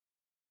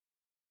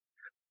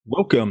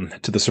Welcome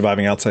to the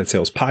Surviving Outside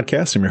Sales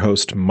podcast. I'm your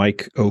host,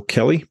 Mike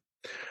O'Kelly.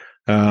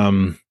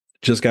 Um,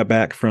 just got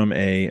back from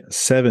a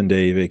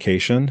 7-day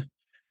vacation,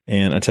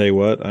 and I tell you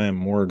what, I am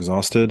more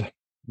exhausted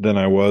than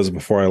I was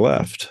before I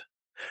left.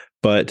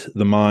 But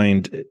the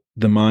mind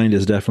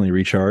is definitely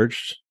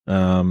recharged.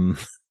 The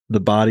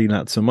body,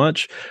 not so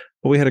much.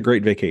 But we had a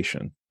great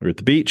vacation. We were at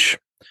the beach.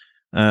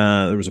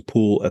 There was a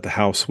pool at the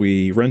house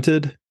we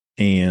rented,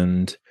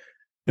 and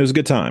it was a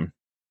good time.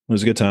 It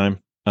was a good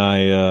time.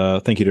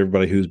 I thank you to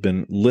everybody who's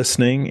been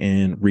listening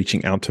and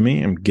reaching out to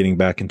me. I'm getting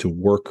back into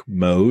work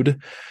mode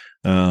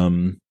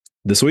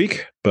this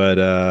week, but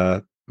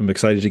I'm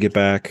excited to get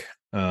back.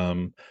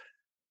 You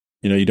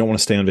don't want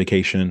to stay on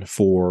vacation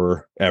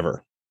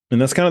forever.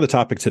 And that's kind of the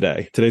topic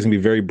today. Today's going to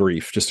be very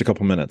brief, just a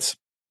couple minutes,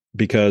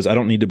 because I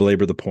don't need to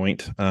belabor the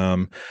point.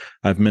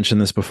 I've mentioned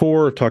this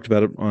before, talked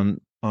about it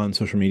on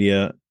social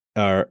media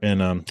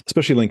and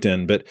especially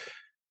LinkedIn. But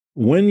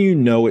when you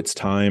know it's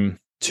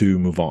time to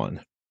move on,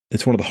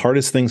 it's one of the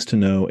hardest things to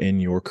know in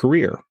your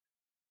career.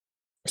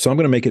 So I'm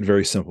going to make it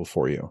very simple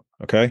for you.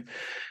 Okay.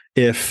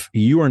 If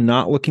you are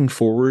not looking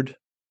forward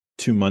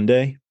to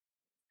Monday,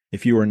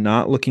 if you are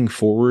not looking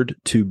forward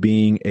to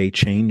being a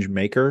change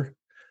maker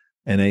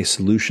and a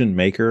solution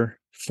maker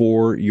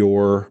for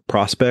your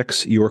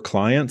prospects, your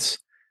clients,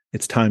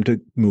 it's time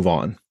to move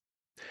on.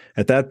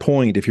 At that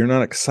point, if you're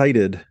not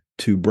excited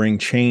to bring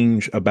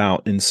change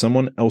about in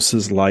someone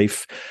else's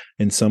life,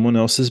 in someone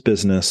else's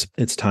business,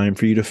 it's time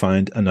for you to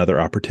find another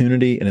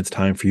opportunity, and it's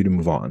time for you to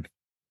move on.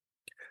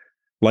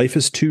 Life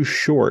is too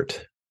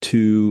short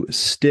to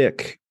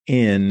stick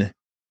in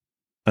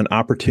an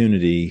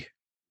opportunity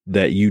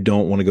that you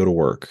don't want to go to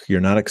work.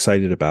 You're not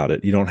excited about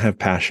it. You don't have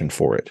passion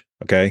for it.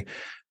 Okay.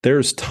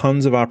 There's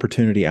tons of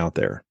opportunity out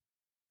there.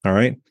 All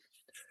right.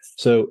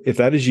 So if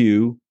that is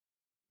you,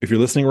 if you're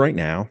listening right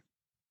now,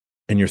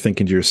 and you're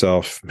thinking to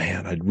yourself,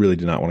 man, I really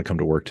do not want to come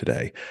to work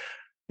today.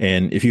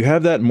 And if you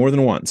have that more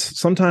than once,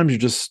 sometimes you're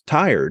just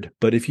tired.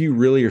 But if you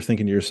really are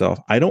thinking to yourself,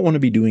 I don't want to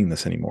be doing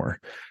this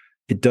anymore,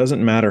 it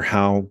doesn't matter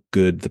how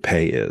good the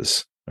pay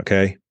is.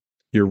 Okay.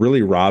 You're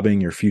really robbing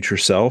your future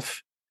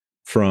self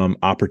from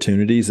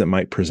opportunities that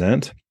might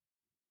present.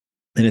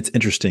 And it's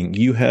interesting.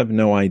 You have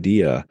no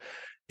idea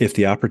if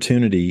the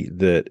opportunity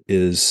that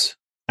is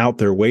out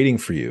there waiting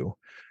for you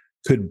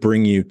could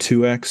bring you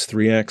 2x,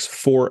 3x,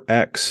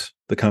 4x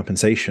the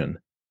compensation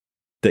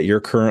that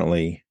you're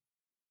currently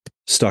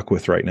stuck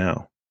with right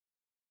now.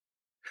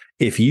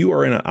 If you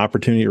are in an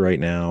opportunity right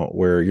now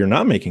where you're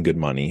not making good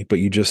money, but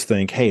you just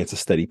think, hey, it's a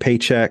steady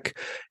paycheck,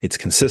 it's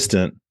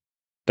consistent,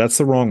 that's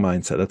the wrong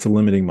mindset. That's a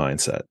limiting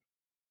mindset.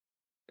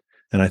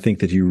 And I think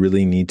that you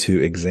really need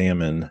to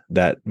examine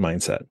that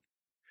mindset.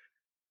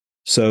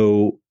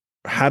 So,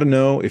 how to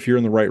know if you're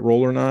in the right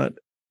role or not?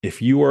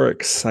 If you are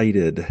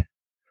excited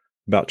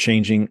about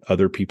changing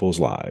other people's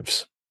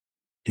lives,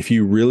 if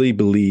you really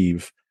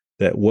believe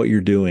that what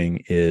you're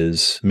doing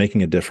is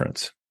making a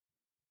difference,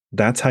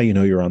 that's how you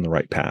know you're on the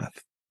right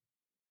path.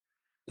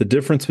 The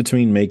difference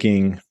between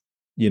making,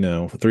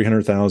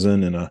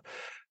 300,000 and a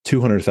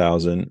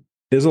 200,000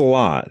 is a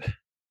lot.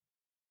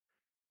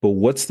 But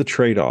what's the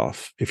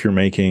trade-off if you're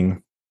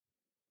making,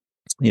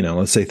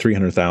 let's say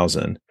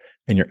 300,000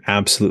 and you're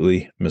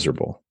absolutely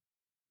miserable?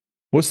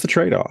 What's the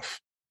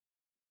trade-off?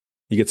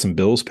 You get some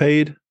bills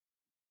paid.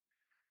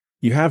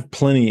 You have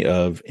plenty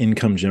of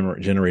income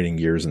generating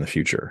years in the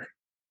future.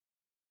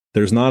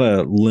 There's not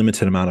a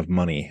limited amount of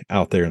money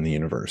out there in the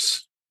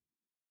universe.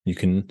 You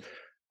can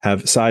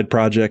have side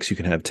projects. You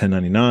can have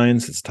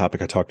 1099s. It's a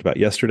topic I talked about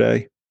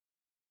yesterday.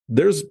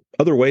 There's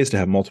other ways to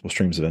have multiple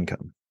streams of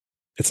income.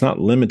 It's not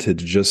limited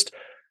to just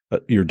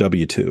your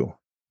W-2.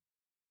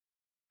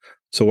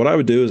 So what I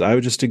would do is I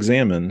would just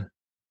examine,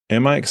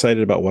 am I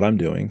excited about what I'm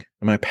doing?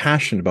 Am I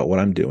passionate about what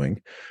I'm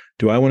doing?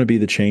 Do I want to be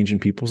the change in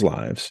people's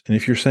lives? And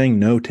if you're saying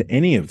no to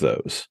any of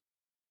those,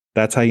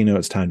 that's how you know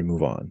it's time to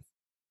move on.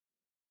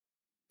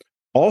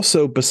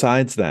 Also,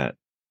 besides that,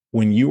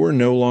 when you are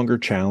no longer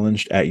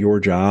challenged at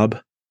your job,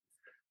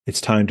 it's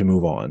time to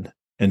move on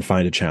and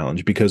find a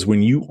challenge. Because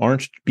when you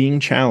aren't being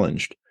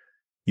challenged,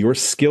 your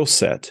skill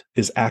set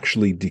is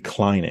actually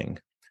declining.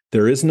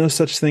 There is no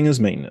such thing as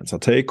maintenance. I'll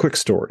tell you a quick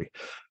story.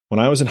 When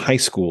I was in high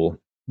school,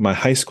 my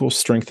high school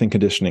strength and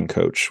conditioning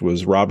coach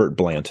was Robert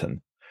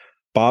Blanton.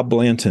 Bob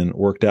Blanton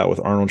worked out with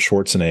Arnold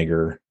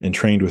Schwarzenegger and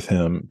trained with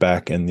him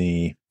back in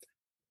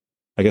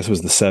I guess it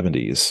was the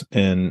 70s.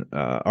 And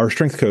our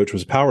strength coach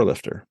was a power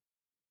lifter.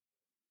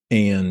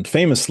 And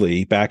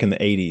famously, back in the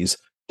 80s,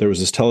 there was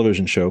this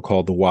television show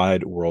called The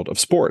Wide World of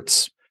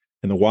Sports.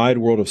 And The Wide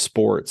World of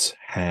Sports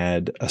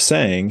had a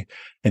saying,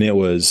 and it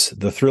was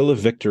the thrill of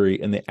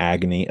victory and the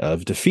agony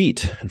of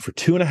defeat. And for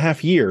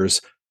 2.5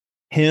 years,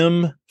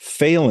 him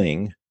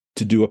failing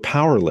to do a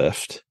power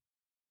lift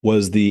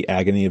was the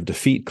agony of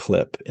defeat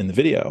clip in the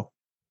video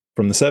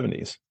from the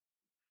 70s.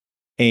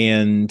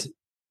 And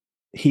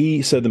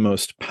he said the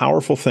most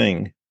powerful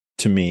thing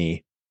to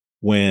me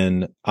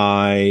when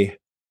I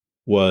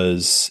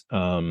was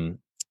a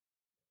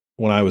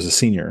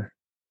senior,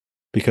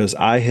 because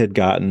I had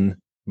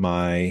gotten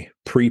my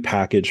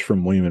pre-package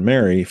from William and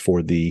Mary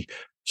for the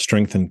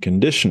strength and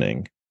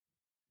conditioning.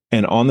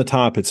 And on the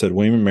top, it said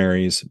William and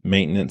Mary's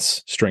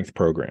maintenance strength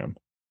program.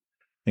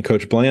 And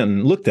Coach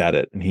Blanton looked at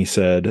it and he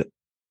said,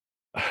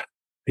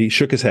 he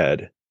shook his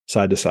head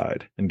side to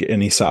side and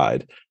he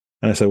sighed.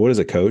 And I said, what is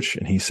it, Coach?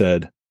 And he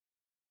said,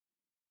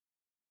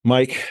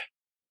 Mike,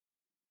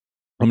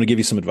 I'm going to give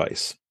you some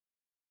advice.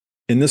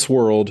 In this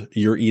world,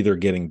 you're either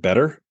getting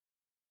better,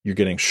 you're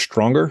getting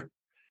stronger,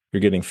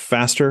 you're getting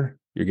faster,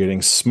 you're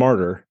getting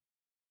smarter,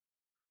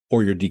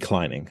 or you're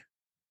declining.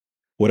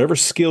 Whatever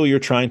skill you're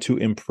trying to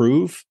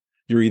improve,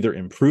 you're either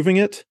improving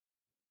it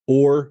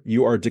or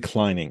you are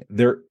declining.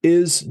 There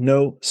is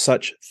no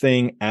such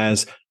thing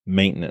as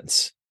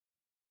maintenance.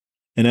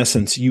 In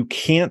essence, you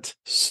can't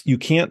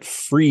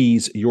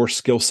freeze your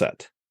skill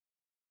set.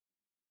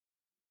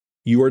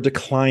 You are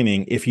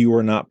declining if you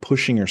are not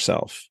pushing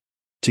yourself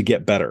to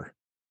get better.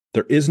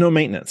 There is no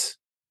maintenance.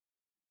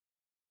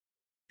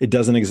 It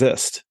doesn't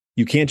exist.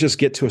 You can't just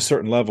get to a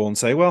certain level and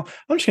say, well,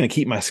 I'm just going to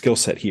keep my skill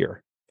set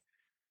here.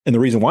 And the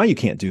reason why you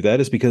can't do that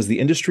is because the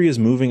industry is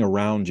moving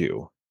around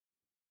you.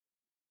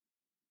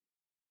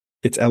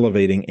 It's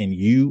elevating, and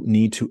you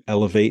need to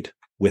elevate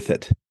with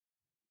it.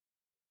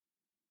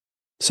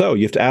 So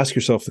you have to ask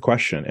yourself the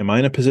question, am I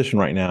in a position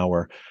right now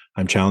where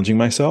I'm challenging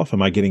myself?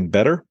 Am I getting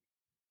better?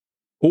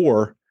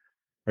 Or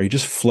are you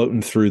just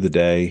floating through the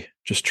day,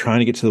 just trying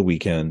to get to the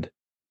weekend,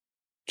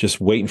 just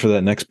waiting for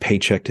that next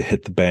paycheck to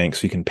hit the bank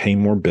so you can pay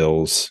more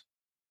bills?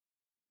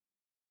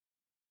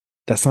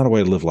 That's not a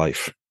way to live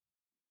life.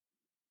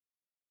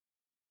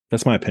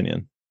 That's my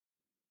opinion.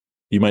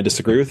 You might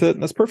disagree with it.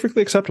 That's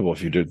perfectly acceptable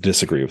if you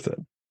disagree with it.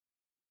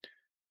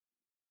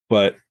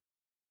 But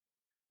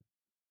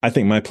I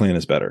think my plan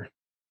is better.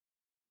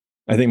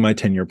 I think my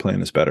 10-year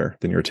plan is better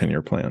than your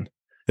 10-year plan.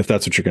 If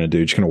that's what you're going to do,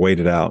 you're just going to wait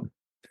it out.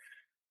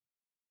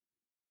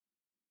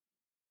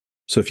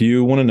 So if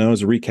you want to know,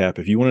 as a recap,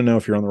 if you want to know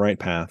if you're on the right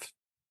path,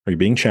 are you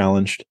being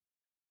challenged?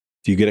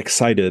 Do you get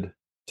excited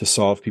to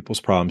solve people's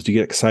problems? Do you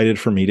get excited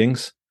for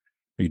meetings?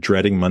 Are you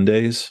dreading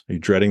Mondays? Are you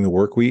dreading the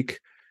work week?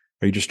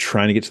 Are you just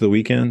trying to get to the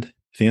weekend?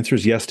 If the answer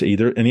is yes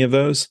to any of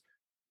those,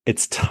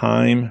 it's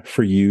time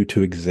for you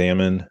to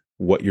examine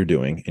what you're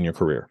doing in your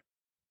career.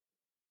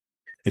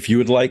 If you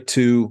would like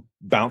to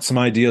bounce some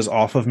ideas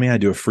off of me, I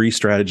do a free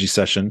strategy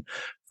session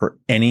for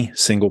any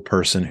single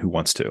person who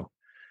wants to.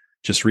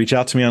 Just reach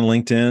out to me on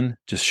LinkedIn.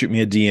 Just shoot me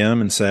a DM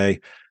and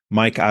say,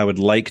 Mike, I would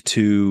like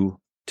to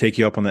take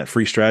you up on that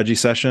free strategy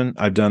session.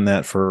 I've done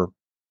that for,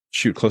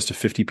 close to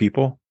 50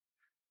 people.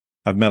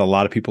 I've met a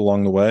lot of people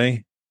along the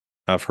way.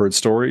 I've heard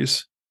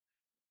stories.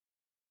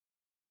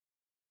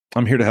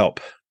 I'm here to help.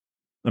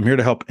 I'm here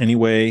to help any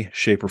way,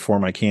 shape, or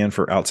form I can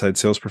for outside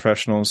sales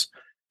professionals,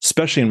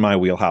 especially in my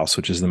wheelhouse,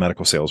 which is the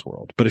medical sales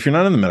world. But if you're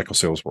not in the medical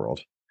sales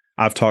world,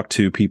 I've talked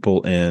to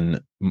people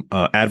in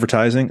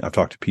advertising. I've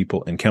talked to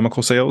people in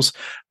chemical sales.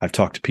 I've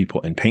talked to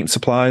people in paint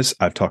supplies.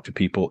 I've talked to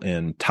people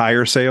in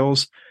tire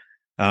sales,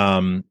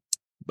 bev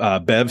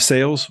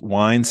sales,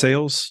 wine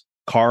sales,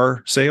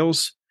 car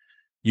sales,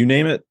 you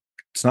name it.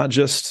 It's not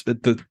just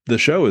the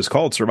show is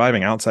called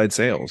Surviving Outside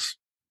Sales.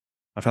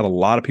 I've had a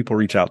lot of people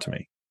reach out to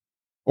me.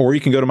 Or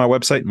you can go to my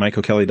website,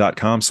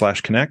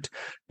 mikeokelly.com/connect,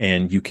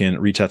 and you can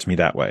reach out to me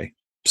that way.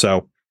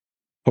 So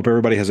hope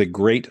everybody has a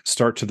great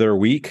start to their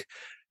week.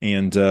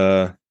 And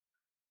we'll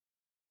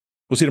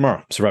see you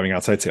tomorrow. Surviving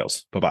Outside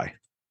Sales. Bye-bye.